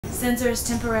Sensors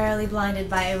temporarily blinded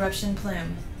by eruption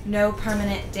plume. No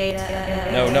permanent data.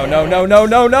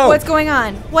 No. What's going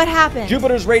on? What happened?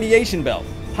 Jupiter's radiation belt.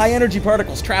 High energy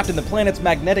particles trapped in the planet's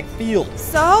magnetic field.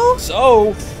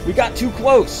 So? We got too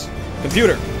close.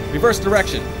 Computer, reverse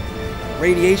direction.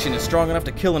 Radiation is strong enough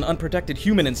to kill an unprotected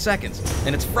human in seconds,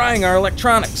 and it's frying our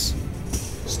electronics.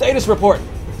 Status report.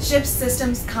 Ship's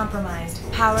systems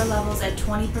compromised. Power levels at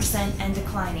 20% and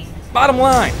declining. Bottom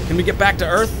line, can we get back to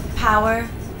Earth? Power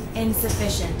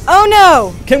insufficient. Oh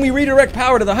no! Can we redirect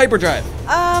power to the hyperdrive?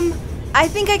 I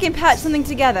think I can patch something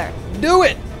together. Do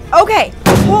it! Okay,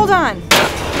 hold on.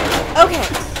 Okay,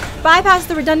 bypass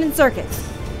the redundant circuits.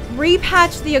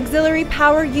 Repatch the auxiliary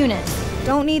power units.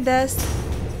 Don't need this.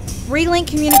 Relink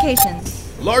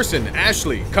communications. Larson,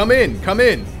 Ashley, come in.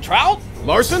 Trout?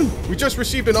 Larson, we just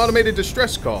received an automated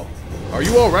distress call. Are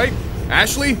you all right?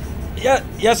 Ashley?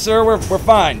 Yes, sir. We're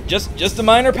fine. Just a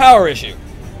minor power issue.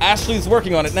 Ashley's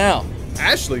working on it now.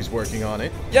 Ashley's working on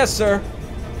it? Yes, sir.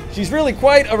 She's really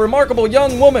quite a remarkable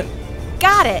young woman.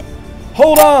 Got it.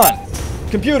 Hold on.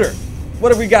 Computer,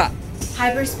 what have we got?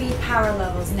 Hyperspeed power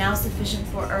levels now sufficient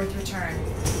for Earth return,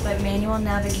 but manual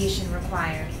navigation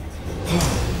required.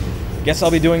 Guess I'll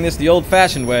be doing this the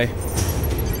old-fashioned way.